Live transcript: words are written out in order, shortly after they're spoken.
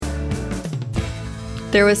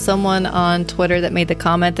There was someone on Twitter that made the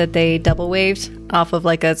comment that they double waved off of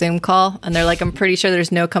like a Zoom call. And they're like, I'm pretty sure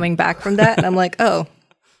there's no coming back from that. And I'm like, oh,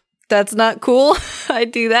 that's not cool. I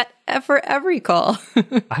do that for every call.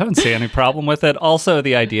 I don't see any problem with it. Also,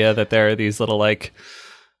 the idea that there are these little like,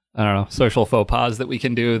 I don't know, social faux pas that we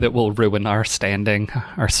can do that will ruin our standing,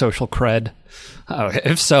 our social cred.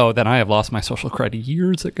 If so, then I have lost my social cred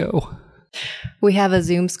years ago. We have a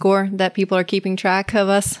Zoom score that people are keeping track of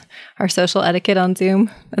us, our social etiquette on Zoom,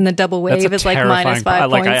 and the double wave is like -5 points.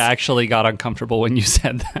 Like I actually got uncomfortable when you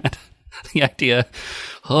said that. The idea,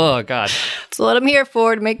 oh God. That's what I'm here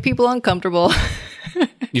for, to make people uncomfortable.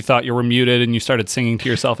 You thought you were muted and you started singing to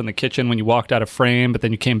yourself in the kitchen when you walked out of frame, but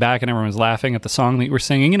then you came back and everyone was laughing at the song that you were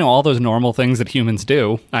singing. You know, all those normal things that humans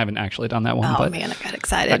do. I haven't actually done that one, but man, I got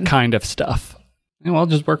excited. That kind of stuff. Well, I'll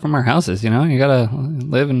just work from our houses, you know? You gotta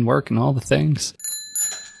live and work and all the things.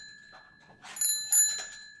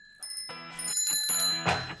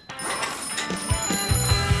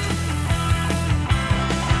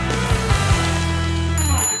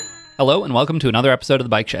 Hello, and welcome to another episode of The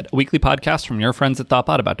Bike Shed, a weekly podcast from your friends at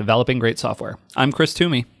Thoughtbot about developing great software. I'm Chris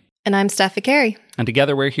Toomey. And I'm Steph Ficari. And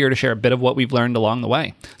together we're here to share a bit of what we've learned along the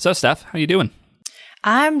way. So, Steph, how you doing?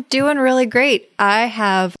 I'm doing really great. I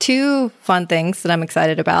have two fun things that I'm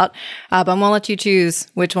excited about, but I'm going to let you choose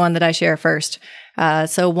which one that I share first.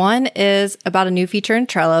 So one is about a new feature in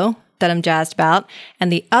Trello that I'm jazzed about,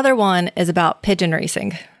 and the other one is about pigeon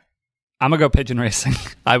racing. I'm going to go pigeon racing.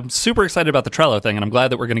 I'm super excited about the Trello thing, and I'm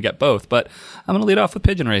glad that we're going to get both, but I'm going to lead off with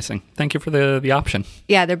pigeon racing. Thank you for the option.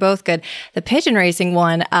 Yeah, they're both good. The pigeon racing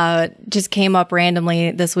one just came up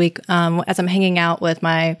randomly this week as I'm hanging out with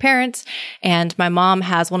my parents, and my mom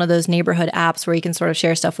has one of those neighborhood apps where you can sort of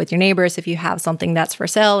share stuff with your neighbors if you have something that's for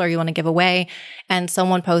sale or you want to give away. And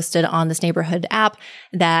someone posted on this neighborhood app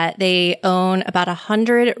that they own about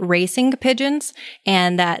 100 racing pigeons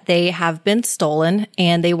and that they have been stolen,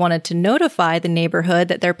 and they wanted to notify the neighborhood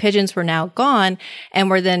that their pigeons were now gone, and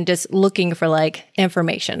were then just looking for like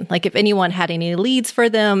information, like if anyone had any leads for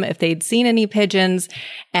them, if they'd seen any pigeons.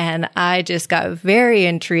 And I just got very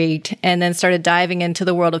intrigued and then started diving into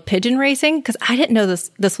the world of pigeon racing because I didn't know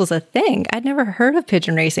this was a thing. I'd never heard of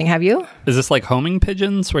pigeon racing. Have you? Is this like homing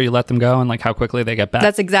pigeons where you let them go and like how quickly they get back?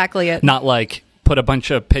 That's exactly it. Not like put a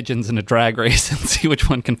bunch of pigeons in a drag race and see which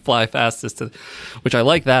one can fly fastest, which I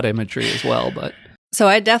like that imagery as well, but... So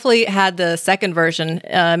I definitely had the second version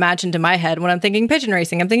imagined in my head when I'm thinking pigeon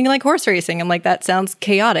racing. I'm thinking like horse racing. I'm like, that sounds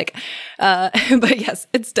chaotic. But yes,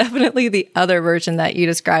 it's definitely the other version that you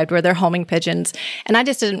described where they're homing pigeons. And I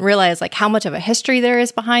just didn't realize like how much of a history there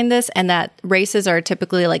is behind this, and that races are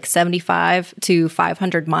typically like 75 to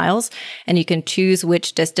 500 miles, and you can choose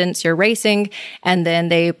which distance you're racing. And then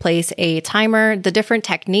they place a timer. The different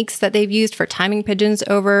techniques that they've used for timing pigeons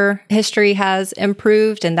over history has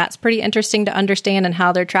improved. And that's pretty interesting to understand, and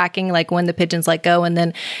how they're tracking like when the pigeons let go and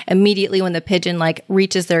then immediately when the pigeon like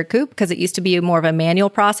reaches their coop, because it used to be more of a manual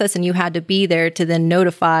process and you had to be there to then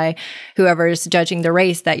notify whoever's judging the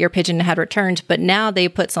race that your pigeon had returned. But now they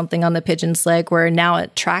put something on the pigeon's leg where now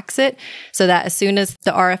it tracks it, so that as soon as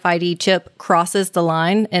the RFID chip crosses the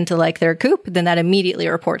line into like their coop, then that immediately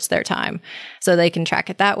reports their time, so they can track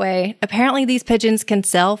it that way. Apparently these pigeons can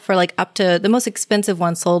sell for like up to, the most expensive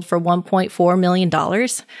one sold for $1.4 million.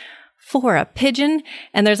 For a pigeon.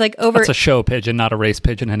 And there's like over... That's a show pigeon, not a race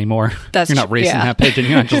pigeon anymore. That's You're not racing that pigeon.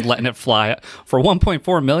 You're not just letting it fly. For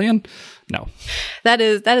 1.4 million? No. That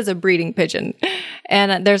is a breeding pigeon.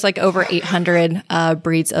 And there's like over 800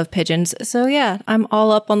 breeds of pigeons. So yeah, I'm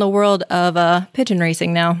all up on the world of pigeon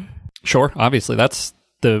racing now. Sure. Obviously, that's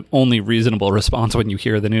the only reasonable response when you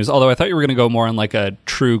hear the news. Although I thought you were going to go more on like a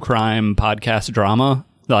true crime podcast drama.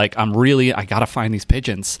 Like, I gotta find these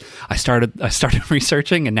pigeons. I started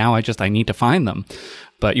researching, and now I need to find them.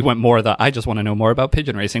 But you went more I just want to know more about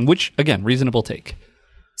pigeon racing, which, again, reasonable take.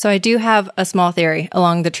 So I do have a small theory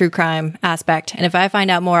along the true crime aspect. And if I find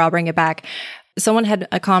out more, I'll bring it back. Someone had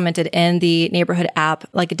commented in the neighborhood app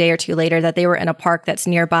like a day or two later that they were in a park that's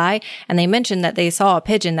nearby, and they mentioned that they saw a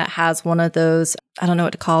pigeon that has one of those, I don't know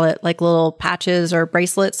what to call it, like little patches or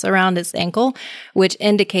bracelets around its ankle, which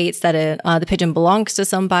indicates that the pigeon belongs to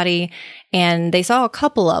somebody, and they saw a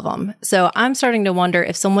couple of them. So I'm starting to wonder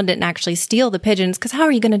if someone didn't actually steal the pigeons, because how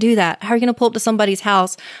are you going to do that? How are you going to pull up to somebody's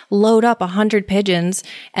house, load up 100 pigeons,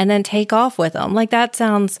 and then take off with them? Like, that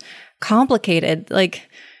sounds complicated. Like...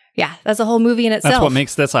 Yeah, that's a whole movie in itself. That's what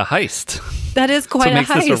makes this a heist. That is quite a heist. That's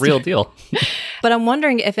what makes this a real deal. But I'm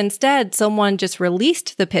wondering if instead someone just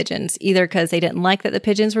released the pigeons, either because they didn't like that the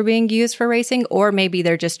pigeons were being used for racing, or maybe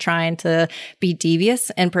they're just trying to be devious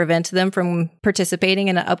and prevent them from participating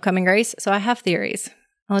in an upcoming race. So I have theories.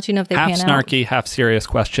 I'll let you know if they half pan out. snarky, half serious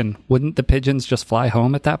question. Wouldn't the pigeons just fly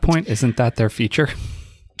home at that point? Isn't that their feature?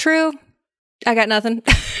 True. I got nothing.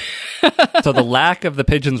 So the lack of the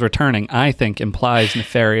pigeons returning, I think, implies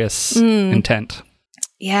nefarious intent.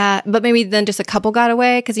 Yeah, but maybe then just a couple got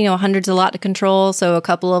away because, 100's a lot to control. So a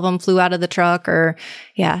couple of them flew out of the truck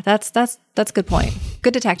that's a good point.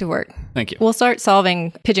 Good detective work. Thank you. We'll start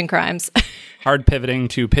solving pigeon crimes. Hard pivoting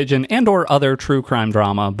to pigeon and or other true crime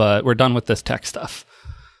drama, but we're done with this tech stuff.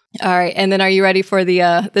 All right. And then are you ready for the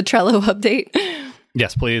Trello update?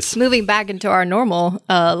 Yes, please. Moving back into our normal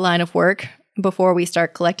line of work before we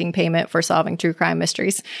start collecting payment for solving true crime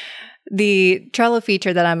mysteries. The Trello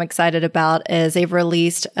feature that I'm excited about is they've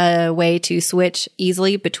released a way to switch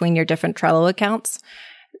easily between your different Trello accounts.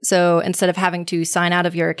 So instead of having to sign out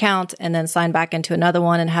of your account and then sign back into another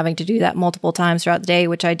one and having to do that multiple times throughout the day,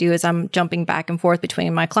 which I do is I'm jumping back and forth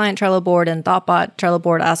between my client Trello board and Thoughtbot Trello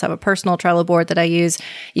board. I also have a personal Trello board that I use.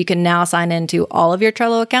 You can now sign into all of your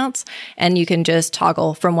Trello accounts and you can just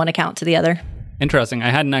toggle from one account to the other. Interesting. I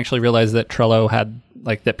hadn't actually realized that Trello had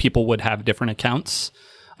that people would have different accounts.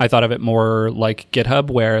 I thought of it more like GitHub,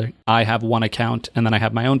 where I have one account and then I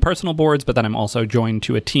have my own personal boards, but then I'm also joined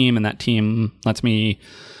to a team and that team lets me,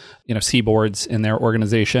 see boards in their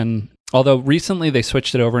organization. Although recently they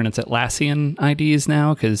switched it over and it's Atlassian IDs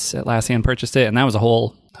now because Atlassian purchased it and that was a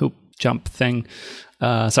whole hoop jump thing.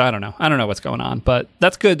 So I don't know. I don't know what's going on, but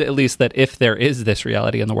that's good at least that if there is this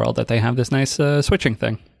reality in the world that they have this nice switching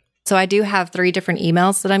thing. So I do have 3 different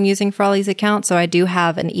emails that I'm using for all these accounts. So I do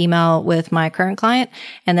have an email with my current client,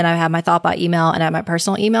 and then I have my Thoughtbot email and I have my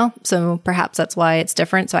personal email. So perhaps that's why it's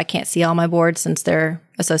different. So I can't see all my boards since they're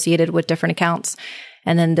associated with different accounts.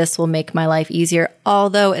 And then this will make my life easier.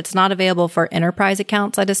 Although it's not available for enterprise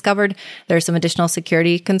accounts, I discovered there's some additional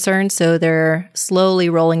security concerns. So they're slowly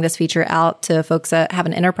rolling this feature out to folks that have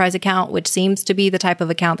an enterprise account, which seems to be the type of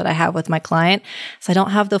account that I have with my client. So I don't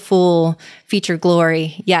have the full feature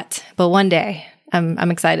glory yet, but one day I'm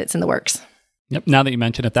excited. It's in the works. Yep. Now that you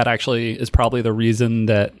mention it, that actually is probably the reason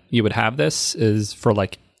that you would have this is for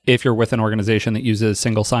if you're with an organization that uses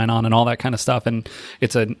single sign-on and all that kind of stuff, and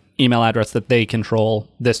it's an email address that they control,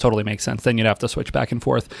 this totally makes sense. Then you'd have to switch back and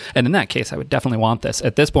forth. And in that case, I would definitely want this.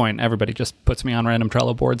 At this point, everybody just puts me on random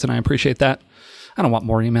Trello boards, and I appreciate that. I don't want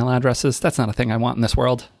more email addresses. That's not a thing I want in this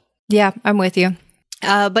world. Yeah, I'm with you.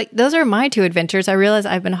 But those are my 2 adventures. I realize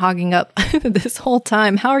I've been hogging up this whole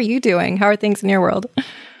time. How are you doing? How are things in your world?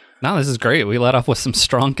 No, this is great. We let off with some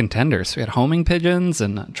strong contenders. We had homing pigeons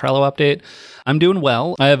and a Trello update. I'm doing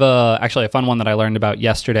well. I have actually a fun one that I learned about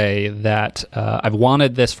yesterday that I've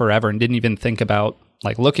wanted this forever and didn't even think about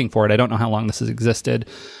looking for it. I don't know how long this has existed,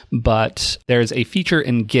 but there's a feature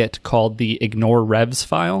in Git called the ignore revs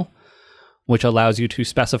file, which allows you to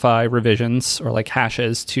specify revisions or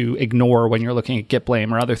hashes to ignore when you're looking at git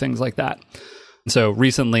blame or other things like that. So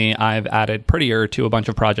recently I've added Prettier to a bunch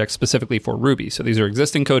of projects specifically for Ruby. So these are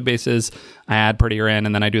existing code bases. I add Prettier in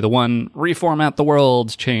and then I do the one reformat the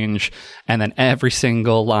world change. And then every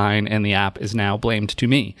single line in the app is now blamed to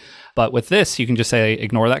me. But with this, you can just say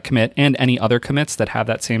ignore that commit and any other commits that have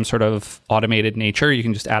that same sort of automated nature. You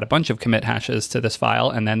can just add a bunch of commit hashes to this file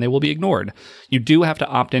and then they will be ignored. You do have to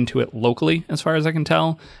opt into it locally as far as I can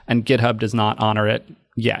tell. And GitHub does not honor it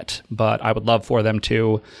yet, but I would love for them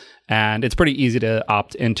to. And it's pretty easy to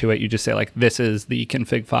opt into it. You just say this is the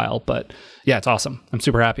config file. But yeah, it's awesome. I'm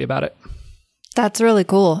super happy about it. That's really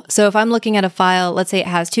cool. So if I'm looking at a file, let's say it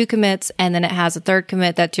has 2 commits and then it has a third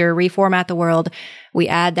commit that's your reformat the world. We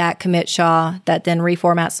add that commit SHA that then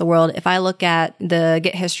reformats the world. If I look at the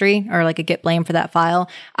Git history or a Git blame for that file,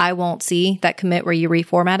 I won't see that commit where you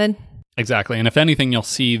reformatted. Exactly. And if anything, you'll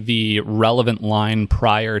see the relevant line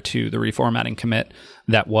prior to the reformatting commit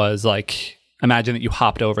that was imagine that you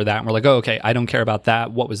hopped over that and we're oh, okay, I don't care about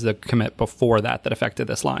that. What was the commit before that affected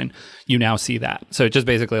this line? You now see that. So it just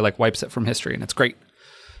basically wipes it from history and it's great.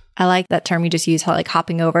 I like that term you just used, how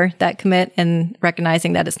hopping over that commit and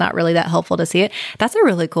recognizing that it's not really that helpful to see it. That's a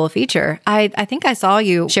really cool feature. I think I saw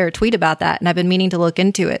you share a tweet about that and I've been meaning to look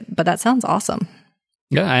into it, but that sounds awesome.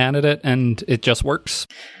 Yeah, I added it and it just works.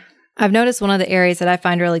 I've noticed one of the areas that I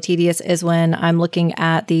find really tedious is when I'm looking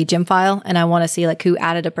at the gem file and I want to see who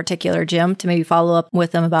added a particular gem to maybe follow up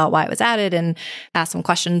with them about why it was added and ask some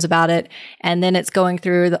questions about it. And then it's going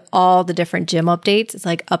through all the different gem updates. It's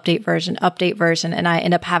update version. And I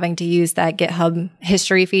end up having to use that GitHub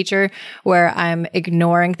history feature where I'm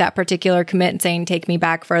ignoring that particular commit and saying, take me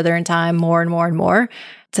back further in time, more and more and more.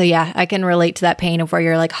 So yeah, I can relate to that pain of where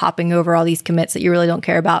you're hopping over all these commits that you really don't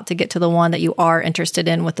care about to get to the one that you are interested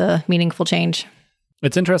in with a meaningful change.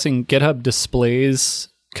 It's interesting. GitHub displays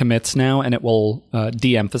commits now, and it will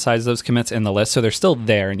de-emphasize those commits in the list. So they're still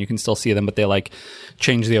there and you can still see them, but they like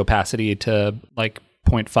change the opacity to like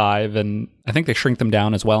 0.5, and I think they shrink them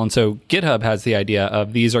down as well. And so GitHub has the idea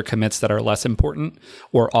of these are commits that are less important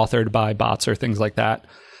or authored by bots or things like that.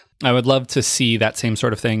 I would love to see that same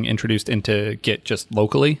sort of thing introduced into Git just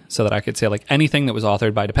locally, so that I could say like anything that was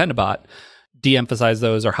authored by Dependabot, de-emphasize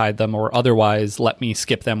those or hide them, or otherwise let me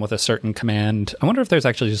skip them with a certain command. I wonder if there's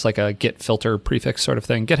actually just like a Git filter prefix sort of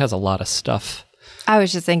thing. Git has a lot of stuff. I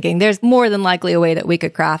was just thinking there's more than likely a way that we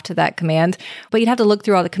could craft that command, but you'd have to look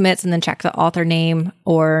through all the commits and then check the author name.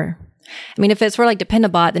 Or, I mean, if it's for like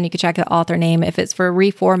Dependabot, then you could check the author name. If it's for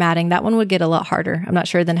reformatting, that one would get a lot harder. I'm not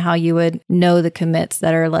sure then how you would know the commits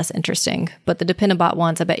that are less interesting, but the Dependabot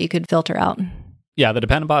ones, I bet you could filter out. Yeah, the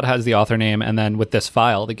Dependabot has the author name, and then with this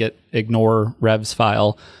file, the git ignore revs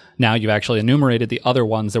file, now you've actually enumerated the other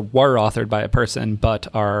ones that were authored by a person but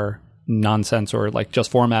are nonsense or like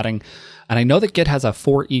just formatting. And I know that Git has a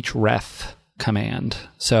for each ref command.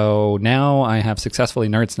 So now I have successfully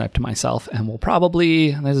nerd sniped myself, and will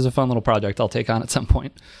probably, this is a fun little project I'll take on at some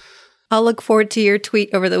point. I'll look forward to your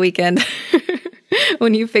tweet over the weekend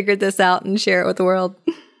when you figured this out and share it with the world.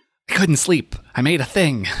 I couldn't sleep. I made a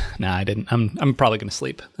thing. No, I didn't. I'm probably going to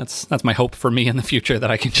sleep. That's my hope for me in the future,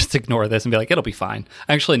 that I can just ignore this and be like, it'll be fine.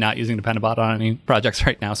 I'm actually not using Dependabot on any projects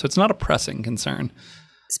right now, so it's not a pressing concern.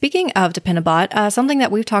 Speaking of Dependabot, something that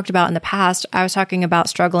we've talked about in the past, I was talking about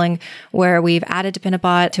struggling where we've added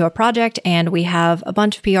Dependabot to a project and we have a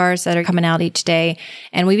bunch of PRs that are coming out each day.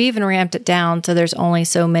 And we've even ramped it down so there's only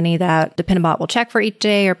so many that Dependabot will check for each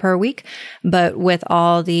day or per week. But with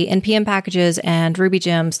all the NPM packages and Ruby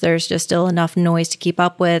gems, there's just still enough noise to keep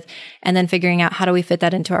up with. And then figuring out how do we fit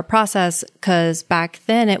that into our process? Because back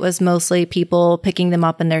then it was mostly people picking them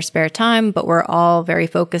up in their spare time, but we're all very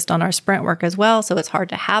focused on our sprint work as well. So it's hard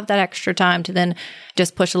to have that extra time to then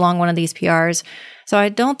just push along one of these PRs. So I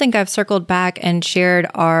don't think I've circled back and shared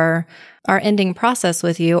our ending process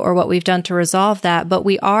with you or what we've done to resolve that, but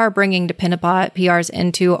we are bringing Dependabot PRs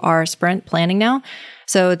into our sprint planning now.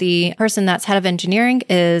 So the person that's head of engineering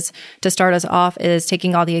is, to start us off, is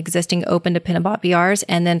taking all the existing open Dependabot PRs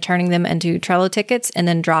and then turning them into Trello tickets and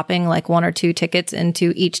then dropping like 1 or 2 tickets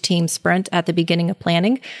into each team sprint at the beginning of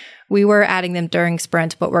planning. We were adding them during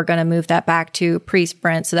sprint, but we're going to move that back to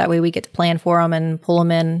pre-sprint so that way we get to plan for them and pull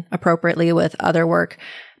them in appropriately with other work.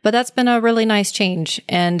 But that's been a really nice change.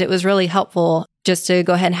 And it was really helpful just to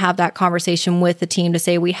go ahead and have that conversation with the team to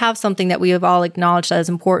say, we have something that we have all acknowledged as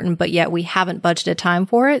important, but yet we haven't budgeted time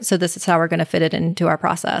for it. So this is how we're going to fit it into our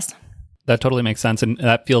process. That totally makes sense. And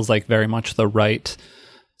that feels like very much the right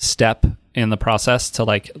step in the process to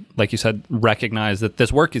like you said, recognize that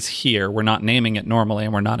this work is here. We're not naming it normally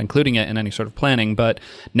and we're not including it in any sort of planning. But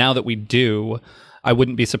now that we do, I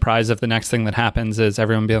wouldn't be surprised if the next thing that happens is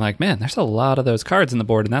everyone being like, man, there's a lot of those cards in the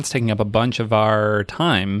board and that's taking up a bunch of our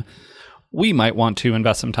time. We might want to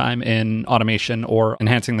invest some time in automation or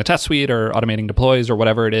enhancing the test suite or automating deploys or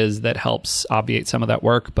whatever it is that helps obviate some of that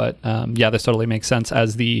work. But yeah, this totally makes sense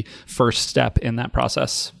as the first step in that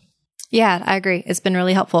process. Yeah, I agree. It's been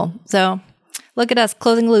really helpful. So look at us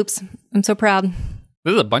closing loops. I'm so proud.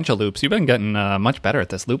 This is a bunch of loops. You've been getting much better at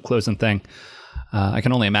this loop closing thing. I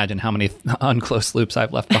can only imagine how many unclosed loops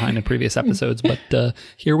I've left behind in previous episodes, but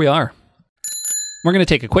here we are. We're going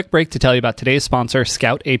to take a quick break to tell you about today's sponsor,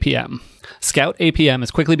 Scout APM. Scout APM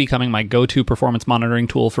is quickly becoming my go-to performance monitoring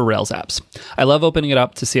tool for Rails apps. I love opening it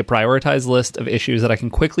up to see a prioritized list of issues that I can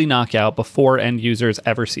quickly knock out before end users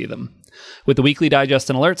ever see them. With the weekly digest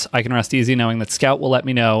and alerts, I can rest easy knowing that Scout will let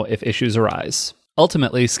me know if issues arise.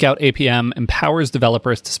 Ultimately, Scout APM empowers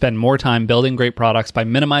developers to spend more time building great products by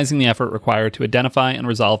minimizing the effort required to identify and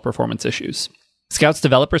resolve performance issues. Scout's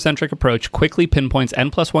developer-centric approach quickly pinpoints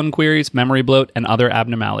N+1 queries, memory bloat, and other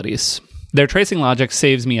abnormalities. Their tracing logic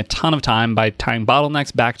saves me a ton of time by tying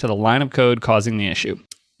bottlenecks back to the line of code causing the issue.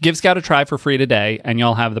 Give Scout a try for free today, and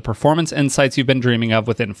you'll have the performance insights you've been dreaming of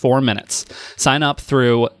within 4 minutes. Sign up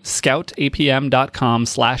through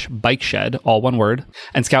scoutapm.com/bikeshed, all one word,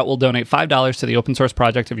 and Scout will donate $5 to the open source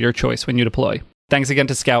project of your choice when you deploy. Thanks again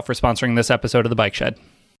to Scout for sponsoring this episode of The Bike Shed.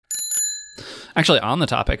 Actually, on the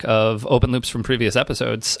topic of open loops from previous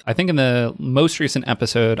episodes, I think in the most recent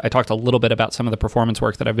episode, I talked a little bit about some of the performance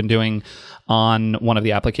work that I've been doing on one of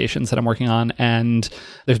the applications that I'm working on. And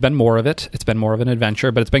there's been more of it. It's been more of an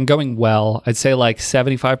adventure, but it's been going well. I'd say like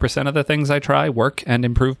 75% of the things I try work and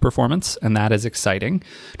improve performance, and that is exciting.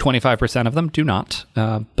 25% of them do not,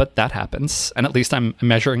 but that happens. And at least I'm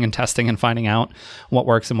measuring and testing and finding out what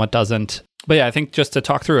works and what doesn't. But yeah, I think just to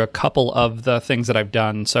talk through a couple of the things that I've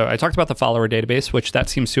done. So I talked about the follower database, which that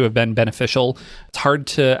seems to have been beneficial. It's hard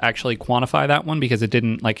to actually quantify that one because it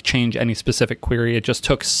didn't like change any specific query. It just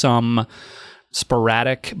took some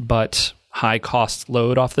sporadic but high cost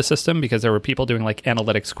load off the system because there were people doing like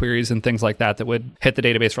analytics queries and things like that that would hit the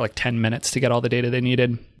database for like 10 minutes to get all the data they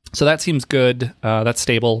needed. So that seems good. That's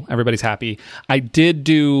stable. Everybody's happy. I did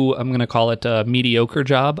do, I'm going to call it a mediocre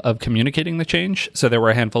job of communicating the change. So there were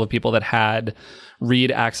a handful of people that had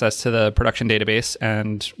read access to the production database,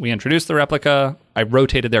 and we introduced the replica. I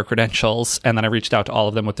rotated their credentials, and then I reached out to all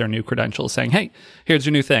of them with their new credentials saying, hey, here's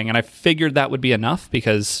your new thing. And I figured that would be enough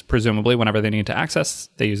because presumably whenever they need to access,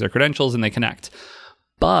 they use their credentials and they connect.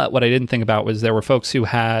 But what I didn't think about was there were folks who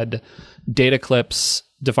had data clips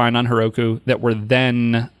defined on Heroku that were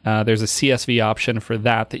then, there's a CSV option for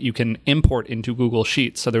that you can import into Google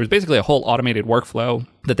Sheets. So there was basically a whole automated workflow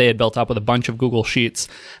that they had built up with a bunch of Google Sheets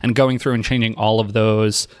and going through and changing all of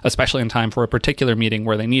those, especially in time for a particular meeting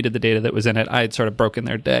where they needed the data that was in it. I had sort of broken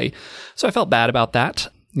their day. So I felt bad about that.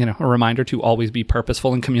 You know, a reminder to always be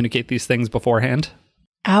purposeful and communicate these things beforehand.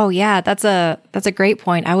 Oh yeah, that's a great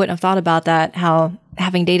point. I wouldn't have thought about that, how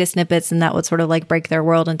having data snippets and that would sort of like break their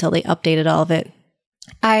world until they updated all of it.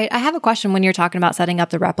 I have a question when you're talking about setting up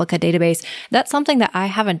the replica database. That's something that I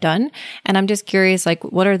haven't done. And I'm just curious, like,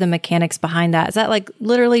 what are the mechanics behind that? Is that like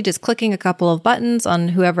literally just clicking a couple of buttons on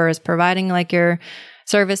whoever is providing like your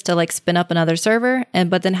service to like spin up another server?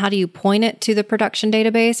 But then how do you point it to the production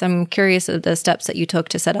database? I'm curious of the steps that you took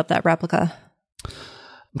to set up that replica.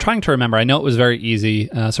 I'm trying to remember. I know it was very easy.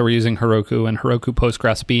 So we're using Heroku, and Heroku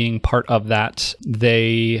Postgres being part of that.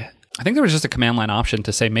 I think there was just a command line option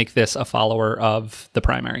to say, make this a follower of the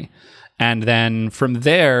primary. And then from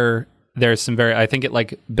there, there's some I think it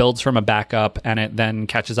like builds from a backup and it then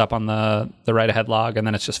catches up on the write ahead log. And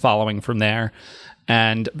then it's just following from there.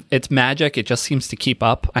 And it's magic. It just seems to keep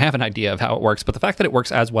up. I have an idea of how it works, but the fact that it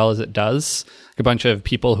works as well as it does, a bunch of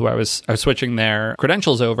people who I was switching their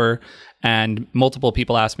credentials over, and multiple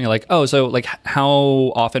people asked me like, oh, so like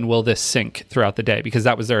how often will this sync throughout the day? Because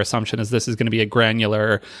that was their assumption, is this is going to be a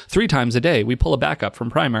granular 3 times a day. We pull a backup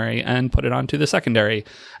from primary and put it onto the secondary.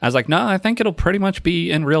 I was like, no, I think it'll pretty much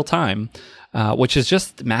be in real time, which is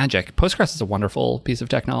just magic. Postgres is a wonderful piece of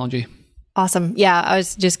technology. Awesome. Yeah, I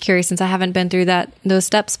was just curious since I haven't been through those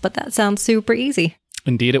steps, but that sounds super easy.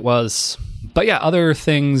 Indeed it was. But yeah, other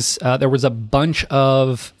things, there was a bunch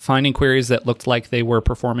of finding queries that looked like they were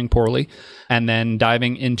performing poorly, and then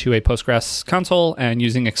diving into a Postgres console and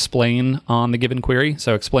using explain on the given query.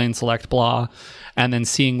 So explain, select, blah, and then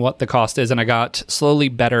seeing what the cost is. And I got slowly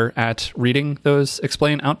better at reading those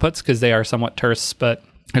explain outputs because they are somewhat terse, but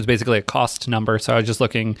it's basically a cost number. So I was just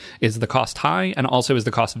looking, is the cost high? And also, is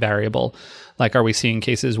the cost variable? Like, are we seeing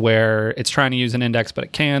cases where it's trying to use an index, but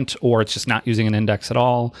it can't, or it's just not using an index at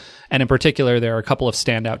all? And in particular, there are a couple of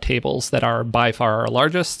standout tables that are by far our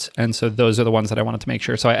largest. And so those are the ones that I wanted to make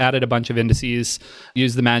sure. So I added a bunch of indices,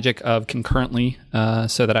 used the magic of concurrently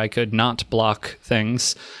so that I could not block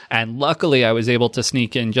things. And luckily, I was able to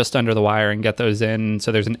sneak in just under the wire and get those in.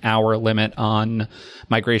 So there's an hour limit on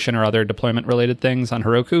migration or other deployment related things on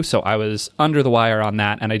Heroku. So I was under the wire on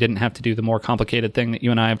that, and I didn't have to do the more complicated thing that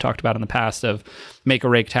you and I have talked about in the past of make a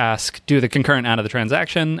rake task, do the concurrent out of the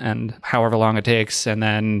transaction and however long it takes, and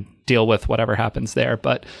then deal with whatever happens there.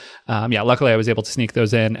 But yeah, luckily I was able to sneak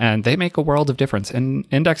those in, and they make a world of difference. And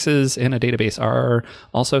indexes in a database are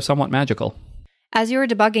also somewhat magical. As you were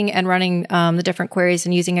debugging and running the different queries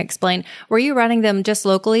and using Explain, were you running them just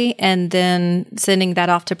locally and then sending that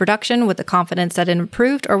off to production with the confidence that it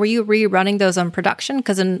improved? Or were you rerunning those on production?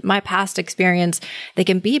 Because in my past experience, they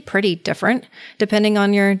can be pretty different depending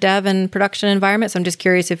on your dev and production environment. So I'm just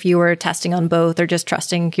curious if you were testing on both or just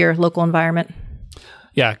trusting your local environment.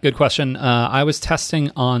 Yeah, good question. I was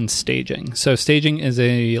testing on staging. So staging is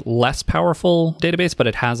a less powerful database, but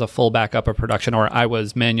it has a full backup of production, or I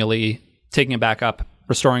was manually taking it back up,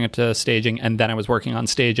 restoring it to staging, and then I was working on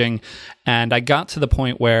staging. And I got to the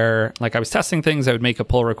point where, like, I was testing things, I would make a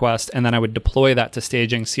pull request, and then I would deploy that to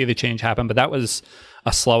staging, see the change happen. But that was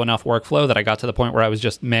a slow enough workflow that I got to the point where I was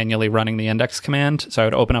just manually running the index command. So I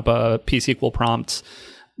would open up a pSQL prompt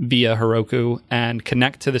via Heroku and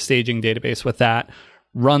connect to the staging database with that,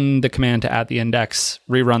 run the command to add the index,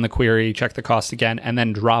 rerun the query, check the cost again, and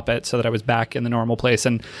then drop it so that I was back in the normal place.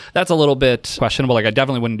 And that's a little bit questionable. Like, I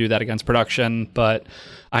definitely wouldn't do that against production, but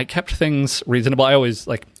I kept things reasonable. I always,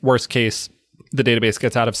 like, worst case, the database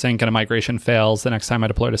gets out of sync and a migration fails the next time I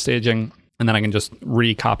deploy to staging, and then I can just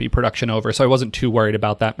recopy production over. So I wasn't too worried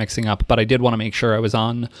about that mixing up, but I did want to make sure I was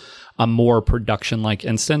on a more production-like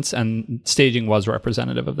instance, and staging was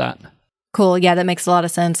representative of that. Cool. Yeah, that makes a lot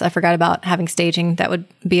of sense. I forgot about having staging. That would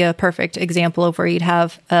be a perfect example of where you'd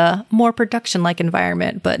have a more production-like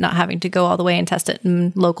environment, but not having to go all the way and test it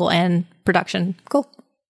in local and production. Cool.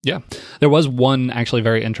 Yeah. There was one actually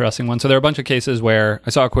very interesting one. So there are a bunch of cases where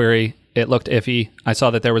I saw a query, it looked iffy. I saw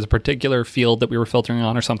that there was a particular field that we were filtering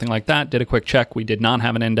on or something like that, did a quick check. We did not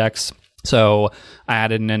have an index. So I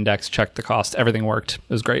added an index, checked the cost, everything worked. It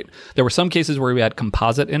was great. There were some cases where we had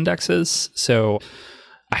composite indexes. So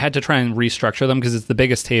I had to try and restructure them because it's the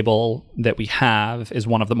biggest table that we have, is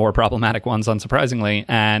one of the more problematic ones, unsurprisingly,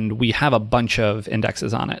 and we have a bunch of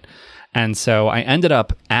indexes on it. And so I ended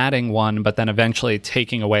up adding one, but then eventually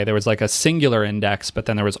taking away. There was like a singular index, but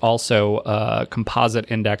then there was also a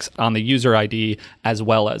composite index on the user ID as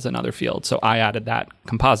well as another field. So I added that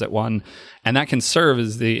composite one, and that can serve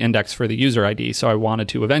as the index for the user ID. So I wanted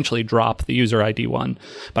to eventually drop the user ID one,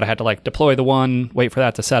 but I had to like deploy the one, wait for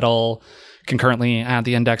that to settle, concurrently add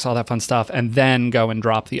the index, all that fun stuff, and then go and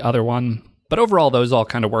drop the other one. But overall, those all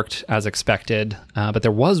kind of worked as expected. But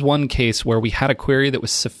there was one case where we had a query that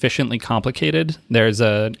was sufficiently complicated. There's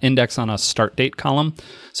an index on a start date column.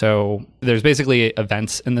 So there's basically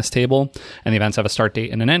events in this table, and the events have a start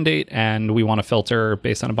date and an end date, and we want to filter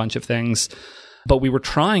based on a bunch of things. But we were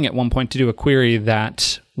trying at one point to do a query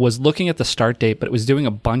that was looking at the start date, but it was doing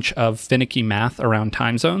a bunch of finicky math around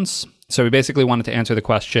time zones. So we basically wanted to answer the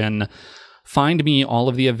question, find me all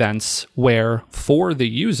of the events where, for the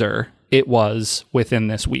user, it was within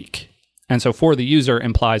this week. And so for the user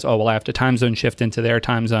implies, oh, well, I have to time zone shift into their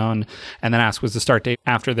time zone, and then ask, was the start date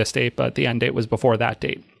after this date, but the end date was before that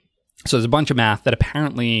date. So there's a bunch of math that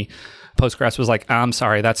apparently Postgres was like, I'm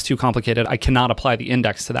sorry, that's too complicated. I cannot apply the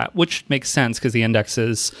index to that, which makes sense because the index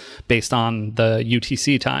is based on the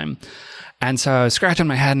UTC time. And so I was scratching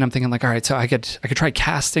my head and I'm thinking like, all right, so I could try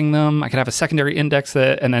casting them. I could have a secondary index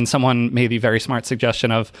and then someone made the very smart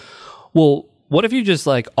suggestion of, well, what if you just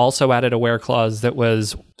like also added a where clause that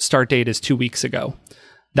was start date is 2 weeks ago?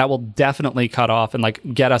 That will definitely cut off and like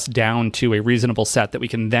get us down to a reasonable set that we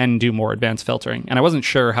can then do more advanced filtering. And I wasn't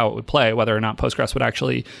sure how it would play, whether or not Postgres would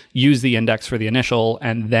actually use the index for the initial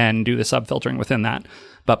and then do the sub-filtering within that.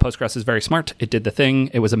 But Postgres is very smart. It did the thing.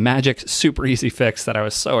 It was a magic, super easy fix that I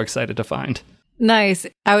was so excited to find. Nice.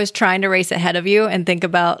 I was trying to race ahead of you and think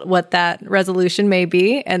about what that resolution may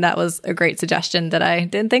be. And that was a great suggestion that I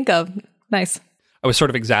didn't think of. Nice. I was sort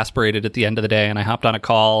of exasperated at the end of the day and I hopped on a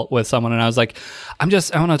call with someone and I was like, I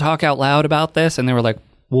want to talk out loud about this. And they were like,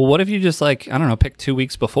 well, what if you just like, I don't know, pick 2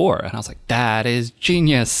 weeks before? And I was like, that is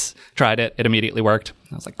genius. Tried it. It immediately worked.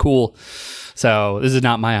 I was like, cool. So this is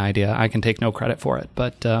not my idea. I can take no credit for it.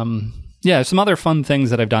 But yeah, some other fun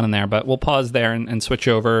things that I've done in there, but we'll pause there and switch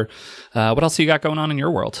over. What else you got going on in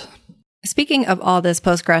your world? Speaking of all this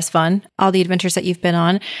Postgres fun, all the adventures that you've been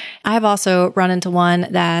on, I've also run into one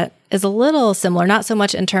that is a little similar, not so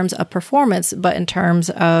much in terms of performance, but in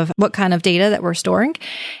terms of what kind of data that we're storing.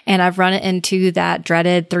 And I've run it into that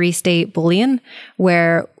dreaded 3-state Boolean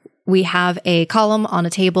where we have a column on a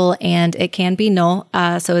table and it can be null.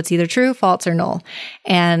 So it's either true, false, or null.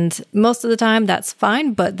 And most of the time that's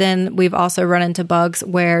fine. But then we've also run into bugs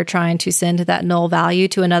where trying to send that null value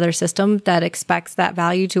to another system that expects that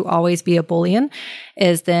value to always be a Boolean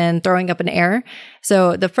is then throwing up an error.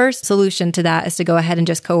 So the first solution to that is to go ahead and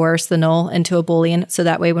just coerce the null into a Boolean. So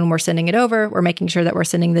that way when we're sending it over, we're making sure that we're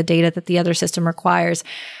sending the data that the other system requires.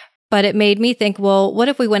 But it made me think, well, what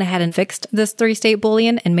if we went ahead and fixed this 3-state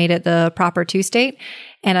Boolean and made it the proper 2-state?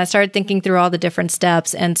 And I started thinking through all the different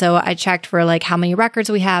steps. And so I checked for like how many records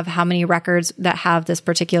we have, how many records that have this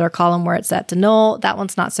particular column where it's set to null. That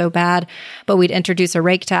one's not so bad, but we'd introduce a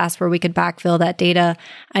rake task where we could backfill that data.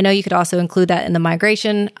 I know you could also include that in the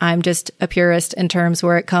migration. I'm just a purist in terms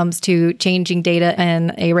where it comes to changing data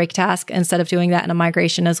in a rake task instead of doing that in a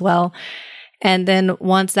migration as well. And then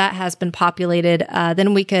once that has been populated,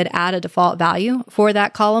 then we could add a default value for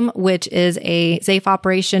that column, which is a safe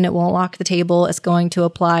operation. It won't lock the table. It's going to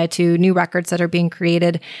apply to new records that are being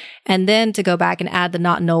created. And then to go back and add the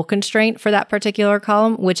not null constraint for that particular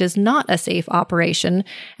column, which is not a safe operation,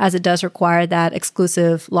 as it does require that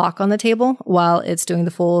exclusive lock on the table while it's doing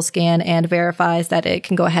the full scan and verifies that it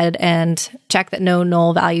can go ahead and check that no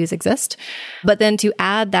null values exist. But then to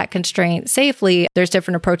add that constraint safely, there's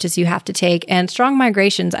different approaches you have to take. And strong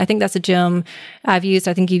migrations, I think that's a gem I've used.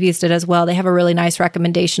 I think you've used it as well. They have a really nice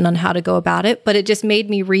recommendation on how to go about it, but it just made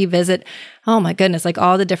me revisit Oh my goodness, like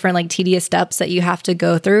all the different like tedious steps that you have to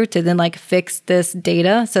go through to then like fix this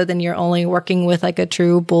data. So then you're only working with like a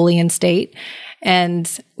true Boolean state. And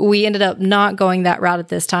we ended up not going that route at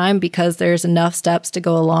this time because there's enough steps to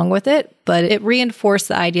go along with it. But it reinforced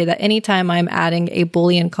the idea that anytime I'm adding a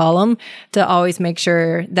Boolean column, to always make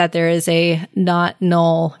sure that there is a not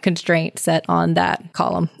null constraint set on that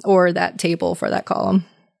column or that table for that column.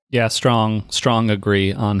 Yeah, strong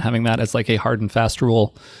agree on having that as like a hard and fast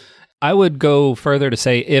rule. I would go further to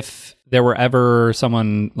say if there were ever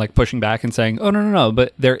someone like pushing back and saying, oh, no,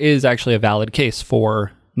 but there is actually a valid case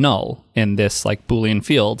for null in this like Boolean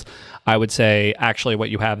field, I would say actually what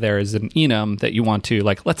you have there is an enum that you want to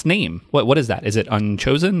like, let's name. What is that? Is it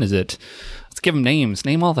unchosen? Let's give them names.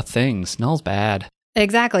 Name all the things. Null's bad.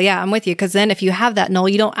 Exactly. Yeah, I'm with you. Because then if you have that null,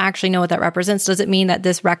 you don't actually know what that represents. Does it mean that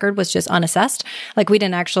this record was just unassessed? Like we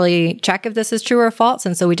didn't actually check if this is true or false.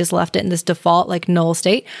 And so we just left it in this default like null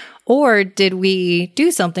state. Or did we do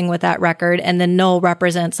something with that record and then null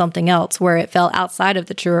represents something else where it fell outside of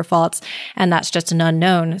the true or false? And that's just an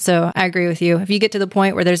unknown. So I agree with you. If you get to the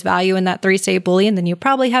point where there's value in that 3-state Boolean, then you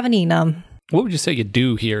probably have an enum. What would you say you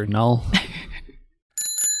do here, null?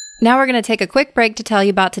 Now we're going to take a quick break to tell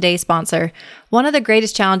you about today's sponsor. One of the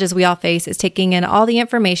greatest challenges we all face is taking in all the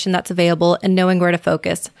information that's available and knowing where to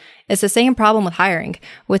focus. It's the same problem with hiring.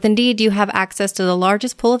 With Indeed, you have access to the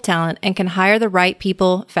largest pool of talent and can hire the right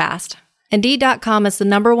people fast. Indeed.com is the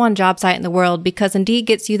 #1 job site in the world because Indeed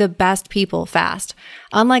gets you the best people fast.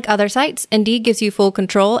 Unlike other sites, Indeed gives you full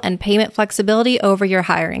control and payment flexibility over your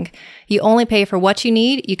hiring. You only pay for what you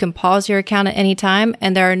need, you can pause your account at any time,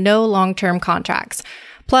 and there are no long-term contracts.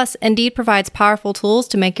 Plus, Indeed provides powerful tools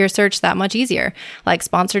to make your search that much easier, like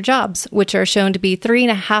sponsored jobs, which are shown to be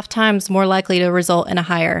 3.5 times more likely to result in a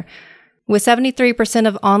hire. With 73%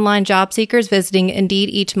 of online job seekers visiting Indeed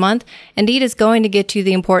each month, Indeed is going to get you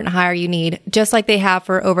the important hire you need, just like they have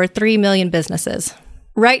for over 3 million businesses.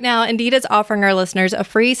 Right now, Indeed is offering our listeners a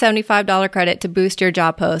free $75 credit to boost your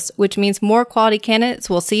job posts, which means more quality candidates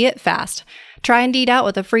will see it fast. Try Indeed out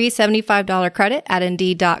with a free $75 credit at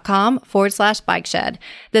Indeed.com/BikeShed.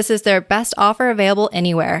 This is their best offer available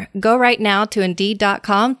anywhere. Go right now to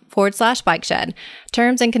Indeed.com/BikeShed.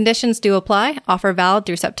 Terms and conditions do apply. Offer valid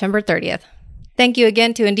through September 30th. Thank you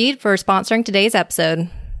again to Indeed for sponsoring today's episode.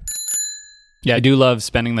 Yeah, I do love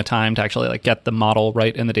spending the time to actually like get the model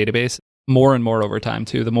right in the database. More and more over time,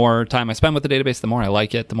 too. The more time I spend with the database, the more I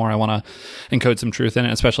like it, the more I want to encode some truth in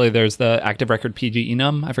it. Especially there's the active record PG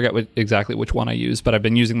enum. I forget exactly which one I use, but I've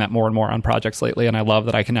been using that more and more on projects lately, and I love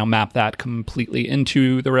that I can now map that completely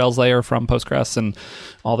into the Rails layer from Postgres and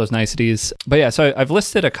all those niceties. But yeah, so I've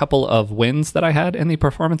listed a couple of wins that I had in the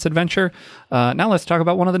performance adventure. Now let's talk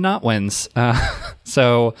about one of the not wins.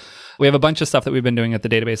 So we have a bunch of stuff that we've been doing at the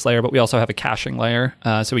database layer, but we also have a caching layer.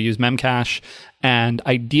 So we use Memcache. And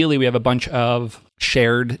ideally, we have a bunch of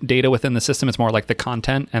shared data within the system. It's more like the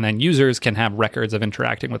content. And then users can have records of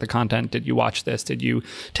interacting with the content. Did you watch this? Did you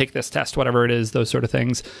take this test? Whatever it is, those sort of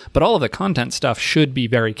things. But all of the content stuff should be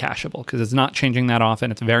very cacheable because it's not changing that often.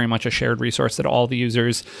 It's very much a shared resource that all the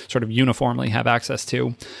users sort of uniformly have access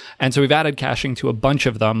to. And so we've added caching to a bunch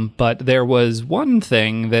of them. But there was one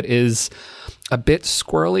thing that is a bit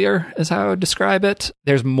squirrelier is how I would describe it.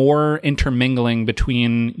 There's more intermingling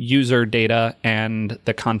between user data and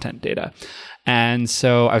the content data. And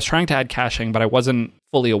so I was trying to add caching, but I wasn't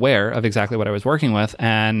fully aware of exactly what I was working with.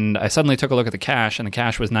 And I suddenly took a look at the cache, and the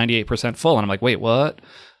cache was 98% full. And I'm like, wait, what?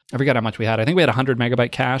 I forget how much we had. I think we had 100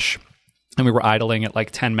 megabyte cache, and we were idling at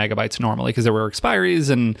like 10 megabytes normally because there were expiries,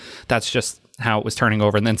 and that's just how it was turning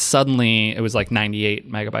over. And then suddenly it was like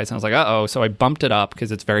 98 megabytes. And I was like, uh-oh. So I bumped it up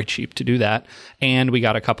because it's very cheap to do that. And we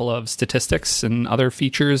got a couple of statistics and other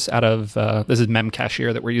features out of, this is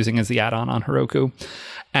Memcache that we're using as the add-on on Heroku.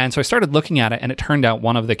 And so I started looking at it, and it turned out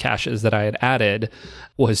one of the caches that I had added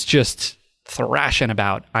was just thrashing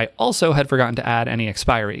about. I also had forgotten to add any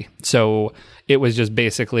expiry. So it was just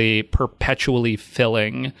basically perpetually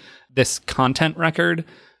filling. This content record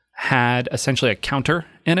had essentially a counter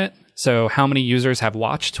in it. So how many users have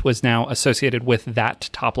watched was now associated with that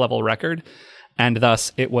top level record. And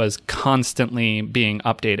thus it was constantly being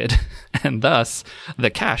updated. And thus the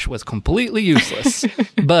cache was completely useless.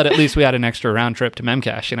 But at least we had an extra round trip to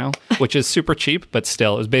Memcache, which is super cheap, but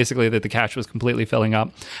still it was basically that the cache was completely filling up.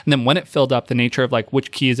 And then when it filled up, the nature of like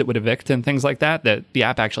which keys it would evict and things like that the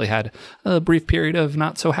app actually had a brief period of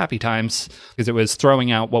not so happy times because it was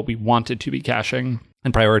throwing out what we wanted to be caching.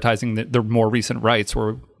 and prioritizing the more recent writes,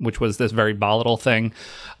 which was this very volatile thing.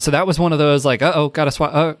 So that was one of those like, gotta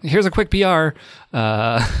swap. Here's a quick PR.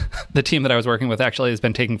 The team that I was working with actually has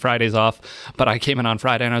been taking Fridays off, but I came in on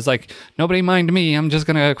Friday and I was like, nobody mind me. I'm just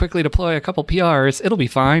going to quickly deploy a couple PRs. It'll be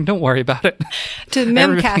fine. Don't worry about it. To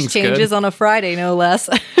memcache changes good. On a Friday, no less.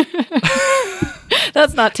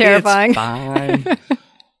 That's not terrifying. It's fine.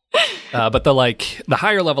 But the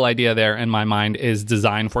higher level idea there in my mind is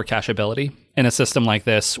design for cacheability in a system like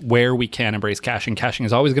this where we can embrace caching. Caching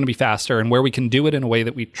is always going to be faster, and where we can do it in a way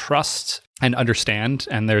that we trust and understand,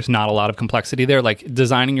 and there's not a lot of complexity there, like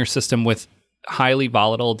designing your system with highly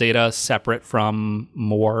volatile data separate from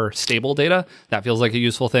more stable data. That feels like a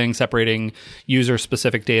useful thing, separating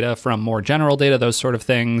user-specific data from more general data, those sort of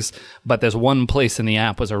things. But there's one place in the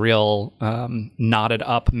app was a real knotted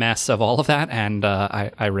up mess of all of that, and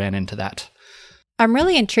I ran into that. I'm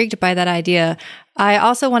really intrigued by that idea. I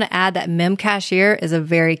also want to add that Memcachere is a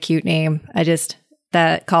very cute name.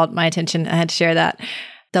 That called my attention. I had to share that.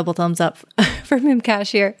 Double thumbs up for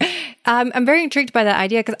Memcachere. I'm very intrigued by that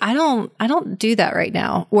idea because I don't do that right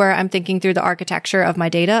now where I'm thinking through the architecture of my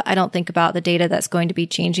data. I don't think about the data that's going to be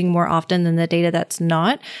changing more often than the data that's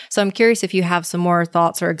not. So I'm curious if you have some more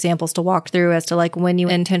thoughts or examples to walk through as to like when you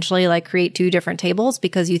intentionally like create two different tables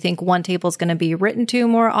because you think one table is going to be written to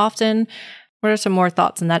more often. What are some more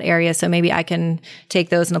thoughts in that area? So maybe I can take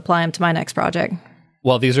those and apply them to my next project.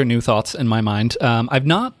 Well, these are new thoughts in my mind. I've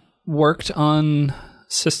not worked on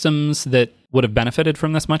systems that would have benefited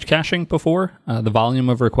from this much caching before. The volume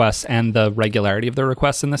of requests and the regularity of the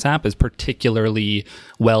requests in this app is particularly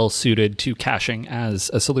well suited to caching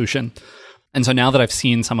as a solution. And so now that I've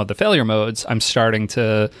seen some of the failure modes, I'm starting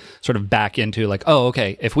to sort of back into like, oh,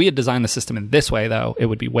 okay, if we had designed the system in this way, though, it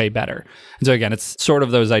would be way better. And so again, it's sort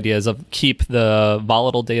of those ideas of keep the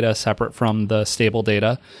volatile data separate from the stable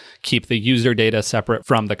data, keep the user data separate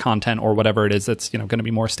from the content or whatever it is that's going to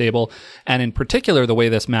be more stable. And in particular, the way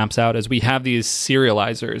this maps out is we have these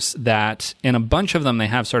serializers that in a bunch of them, they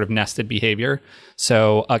have sort of nested behavior.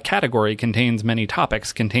 So a category contains many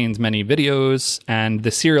topics, contains many videos, and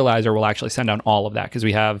the serializer will actually send out all of that because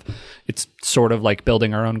it's sort of like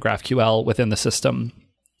building our own GraphQL within the system.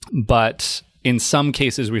 But in some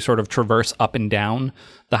cases, we sort of traverse up and down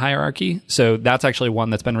the hierarchy. So that's actually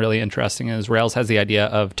one that's been really interesting is Rails has the idea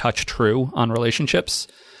of touch true on relationships.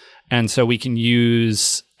 And so we can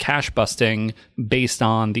use cache busting based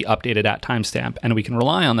on the updated at timestamp. And we can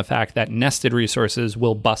rely on the fact that nested resources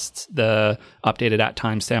will bust the updated at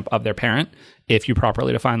timestamp of their parent if you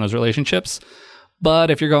properly define those relationships. But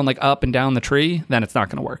if you're going like up and down the tree, then it's not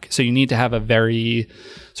going to work. So you need to have a very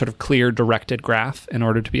sort of clear directed graph in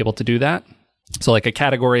order to be able to do that. So like a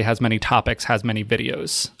category has many topics, has many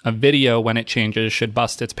videos. A video, when it changes, should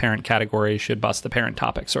bust its parent category, should bust the parent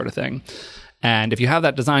topic sort of thing. And if you have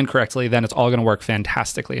that designed correctly, then it's all going to work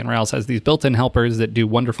fantastically. And Rails has these built-in helpers that do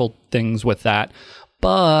wonderful things with that.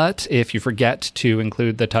 But if you forget to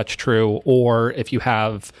include the touch true, or if you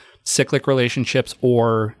have cyclic relationships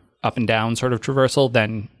or up and down sort of traversal,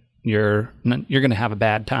 then you're going to have a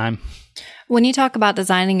bad time. When you talk about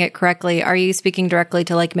designing it correctly, are you speaking directly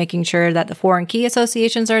to like making sure that the foreign key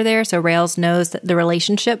associations are there so Rails knows that the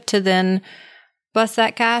relationship to then bust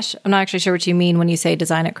that cache? I'm not actually sure what you mean when you say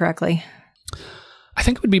design it correctly. I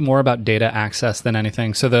think it would be more about data access than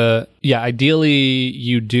anything. So ideally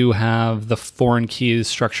you do have the foreign keys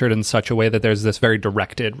structured in such a way that there's this very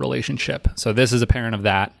directed relationship. So this is a parent of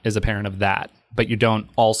that, is a parent of that, but you don't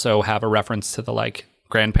also have a reference to the like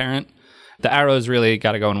grandparent. The arrows really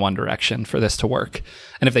got to go in one direction for this to work.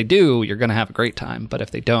 And if they do, you're going to have a great time. But if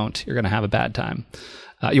they don't, you're going to have a bad time.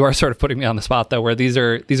 You are sort of putting me on the spot, though, where these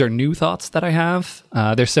are new thoughts that I have.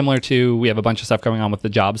 They're similar to, we have a bunch of stuff going on with the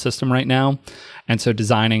job system right now. And so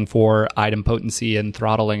designing for item potency and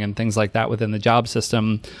throttling and things like that within the job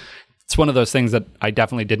system, it's one of those things that I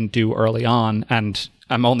definitely didn't do early on. And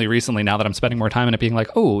I'm only recently, now that I'm spending more time in it, being like,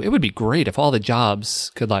 oh, it would be great if all the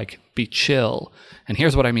jobs could like be chill. And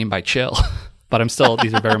here's what I mean by chill. But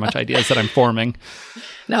these are very much ideas that I'm forming.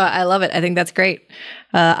 No, I love it. I think that's great.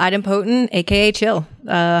 Item potent, aka chill.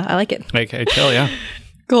 I like it. AKA chill, yeah.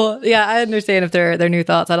 Cool. Yeah, I understand if they're new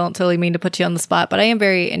thoughts. I don't totally mean to put you on the spot, but I am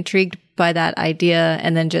very intrigued by that idea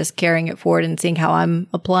and then just carrying it forward and seeing how I'm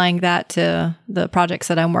applying that to the projects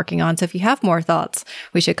that I'm working on. So if you have more thoughts,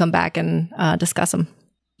 we should come back and discuss them.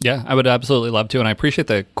 Yeah, I would absolutely love to. And I appreciate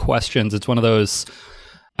the questions. It's one of those,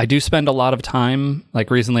 I do spend a lot of time, like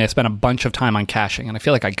recently I spent a bunch of time on caching, and I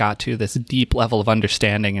feel like I got to this deep level of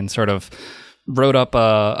understanding and sort of wrote up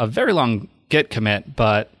a very long Git commit,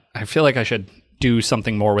 but I feel like I should do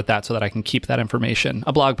something more with that so that I can keep that information.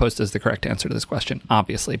 A blog post is the correct answer to this question,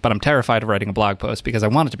 obviously, but I'm terrified of writing a blog post because I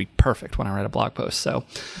want it to be perfect when I write a blog post. So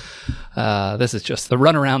this is just the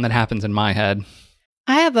runaround that happens in my head.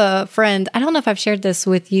 I have a friend, I don't know if I've shared this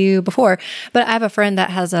with you before, but I have a friend that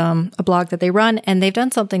has a blog that they run, and they've done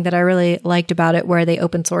something that I really liked about it where they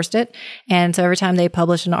open sourced it. And so every time they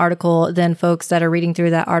publish an article, then folks that are reading through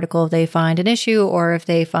that article, if they find an issue or if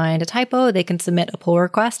they find a typo, they can submit a pull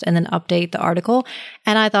request and then update the article.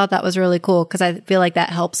 And I thought that was really cool because I feel like that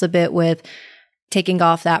helps a bit with taking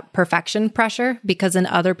off that perfection pressure, because then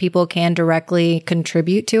other people can directly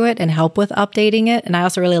contribute to it and help with updating it. And I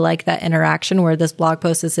also really like that interaction where this blog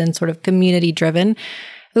post is in sort of community driven.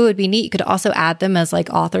 It would be neat. You could also add them as like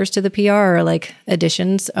authors to the PR or like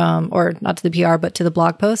additions, or not to the PR, but to the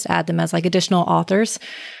blog post, add them as like additional authors.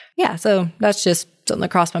 Yeah. So that's just something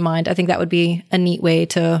that crossed my mind. I think that would be a neat way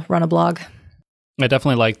to run a blog. I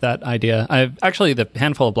definitely like that idea. I've actually, the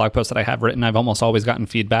handful of blog posts that I have written, I've almost always gotten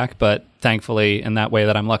feedback, but thankfully in that way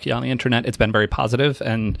that I'm lucky on the internet, it's been very positive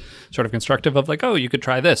and sort of constructive of like, oh, you could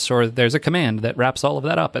try this, or there's a command that wraps all of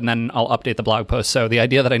that up, and then I'll update the blog post. So the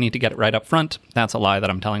idea that I need to get it right up front, that's a lie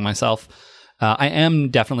that I'm telling myself. I am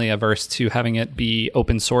definitely averse to having it be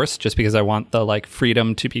open source just because I want the like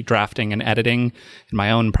freedom to be drafting and editing in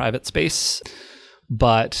my own private space.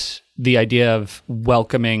 But the idea of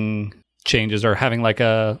welcoming changes or having like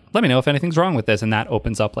a, let me know if anything's wrong with this, and that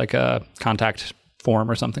opens up like a contact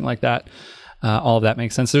form or something like that. All of that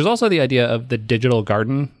makes sense. There's also the idea of the digital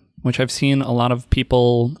garden, which I've seen a lot of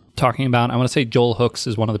people talking about. I want to say Joel Hooks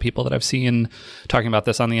is one of the people that I've seen talking about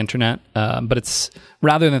this on the internet. But it's,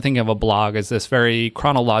 rather than thinking of a blog as this very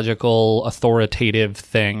chronological, authoritative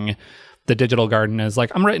thing, the digital garden is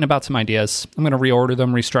like, I'm writing about some ideas. I'm going to reorder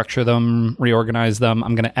them, restructure them, reorganize them.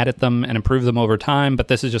 I'm going to edit them and improve them over time. But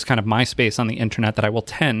this is just kind of my space on the internet that I will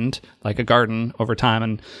tend like a garden over time.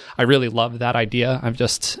 And I really love that idea.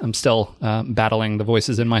 I'm still battling the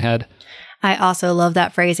voices in my head. I also love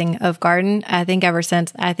that phrasing of garden. I think ever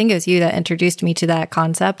since, I think it was you that introduced me to that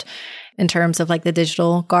concept in terms of like the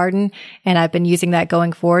digital garden. And I've been using that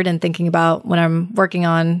going forward and thinking about when I'm working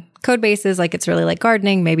on code bases, like it's really like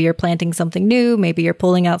gardening. Maybe you're planting something new. Maybe you're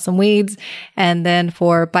pulling out some weeds. And then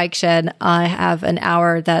for Bike Shed, I have an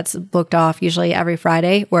hour that's booked off usually every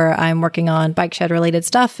Friday where I'm working on Bike Shed related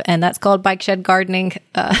stuff. And that's called Bike Shed gardening.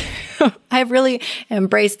 I've really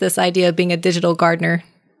embraced this idea of being a digital gardener.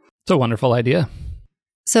 It's a wonderful idea.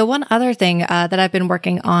 So one other thing that I've been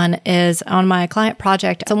working on is on my client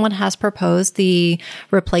project, someone has proposed the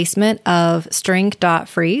replacement of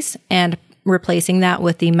string.freeze and replacing that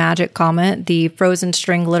with the magic comment, the frozen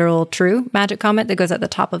string literal true magic comment that goes at the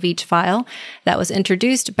top of each file. That was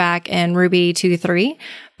introduced back in Ruby 2.3,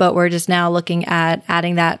 but we're just now looking at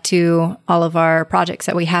adding that to all of our projects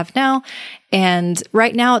that we have now. And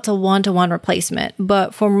right now it's a one-to-one replacement.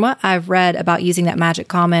 But from what I've read about using that magic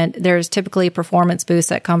comment, there's typically performance boosts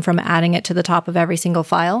that come from adding it to the top of every single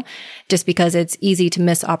file, just because it's easy to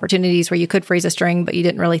miss opportunities where you could freeze a string, but you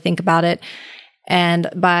didn't really think about it. And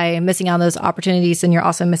by missing out on those opportunities, then you're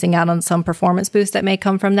also missing out on some performance boost that may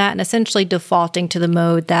come from that, and essentially defaulting to the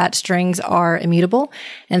mode that strings are immutable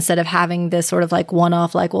instead of having this sort of like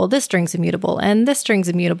one-off, like, well, this string's immutable and this string's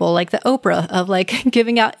immutable, like the Oprah of like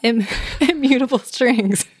giving out immutable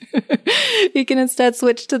strings. You can instead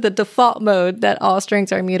switch to the default mode that all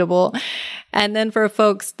strings are immutable. And then for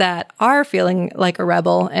folks that are feeling like a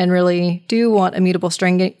rebel and really do want a mutable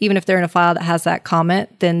string, even if they're in a file that has that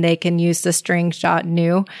comment, then they can use the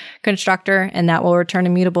string.new constructor, and that will return a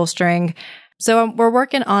mutable string. So we're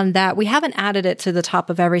working on that. We haven't added it to the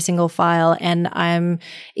top of every single file, and I'm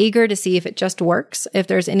eager to see if it just works, if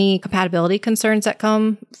there's any compatibility concerns that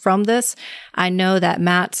come from this. I know that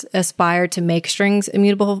Matt aspired to make strings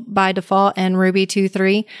immutable by default in Ruby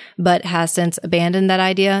 2.3, but has since abandoned that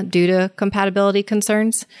idea due to compatibility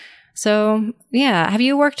concerns. So yeah, have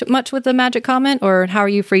you worked much with the magic comment, or how are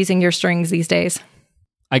you freezing your strings these days?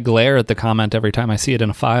 I glare at the comment every time I see it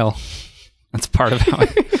in a file. That's part of how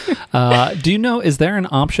do you know, is there an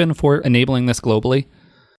option for enabling this globally?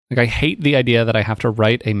 Like, I hate the idea that I have to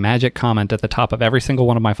write a magic comment at the top of every single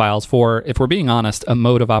one of my files for, if we're being honest, a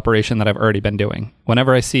mode of operation that I've already been doing.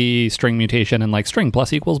 Whenever I see string mutation and like string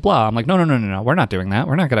plus equals blah, I'm like, no, we're not doing that.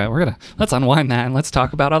 We're gonna, let's unwind that and let's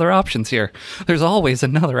talk about other options here. There's always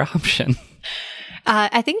another option.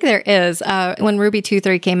 I think there is. When Ruby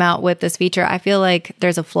 2.3 came out with this feature, I feel like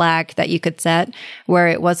there's a flag that you could set where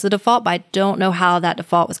it was the default, but I don't know how that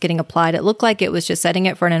default was getting applied. It looked like it was just setting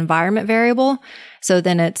it for an environment variable. So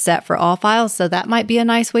then it's set for all files. So that might be a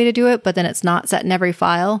nice way to do it, but then it's not set in every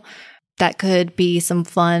file. that could be some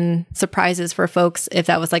fun surprises for folks if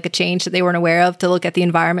that was like a change that they weren't aware of, to look at the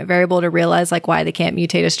environment variable to realize like why they can't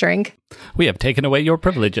mutate a string. We have taken away your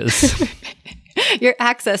privileges. Your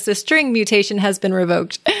access to string mutation has been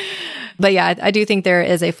revoked. But yeah, I do think there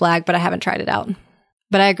is a flag, but I haven't tried it out.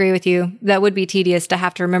 But I agree with you. That would be tedious to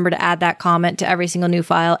have to remember to add that comment to every single new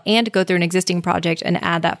file and go through an existing project and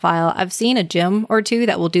add that file. I've seen a gem or two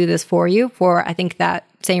that will do this for you for, I think, that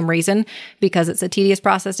same reason, because it's a tedious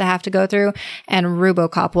process to have to go through. And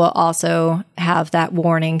Rubocop will also have that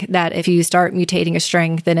warning that if you start mutating a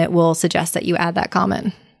string, then it will suggest that you add that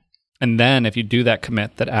comment. And then if you do that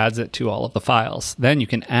commit that adds it to all of the files, then you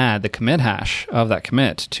can add the commit hash of that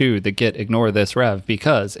commit to the git ignore this rev,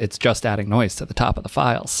 because it's just adding noise to the top of the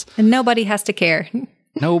files. And nobody has to care.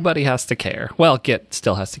 Nobody has to care. Well, Git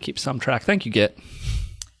still has to keep some track. Thank you, Git.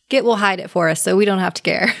 Git will hide it for us, so we don't have to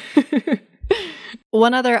care.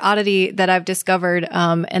 One other oddity that I've discovered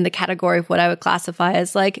in the category of what I would classify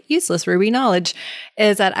as like useless Ruby knowledge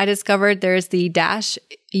is that I discovered there's the dash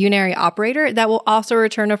unary operator that will also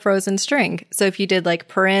return a frozen string. So if you did like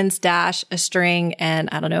parens dash a string and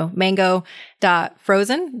I don't know, mango dot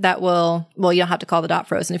frozen, that will, well, you don't have to call the dot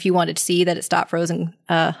frozen. If you wanted to see that it's dot frozen,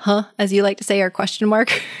 as you like to say, or question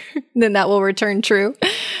mark, then that will return true.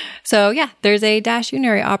 So yeah, there's a dash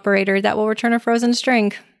unary operator that will return a frozen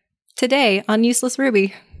string. Today on Useless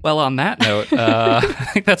Ruby. Well, on that note, I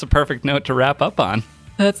think that's a perfect note to wrap up on.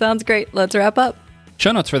 That sounds great. Let's wrap up.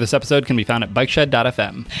 Show notes for this episode can be found at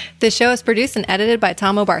bikeshed.fm. This show is produced and edited by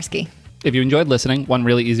Tom Obarski. If you enjoyed listening, one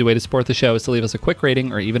really easy way to support the show is to leave us a quick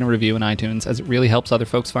rating or even a review in iTunes, as it really helps other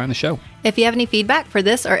folks find the show. If you have any feedback for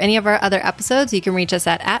this or any of our other episodes, you can reach us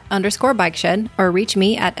at @_bikeshed or reach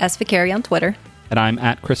me at svicari on Twitter. And I'm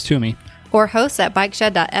at Chris Toomey. Or hosts at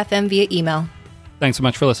bikeshed.fm via email. Thanks so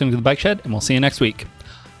much for listening to The Bike Shed, and we'll see you next week.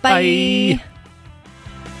 Bye. Bye.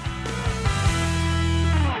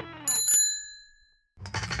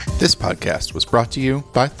 This podcast was brought to you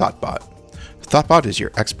by Thoughtbot. Thoughtbot is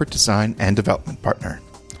your expert design and development partner.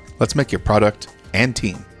 Let's make your product and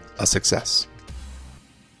team a success.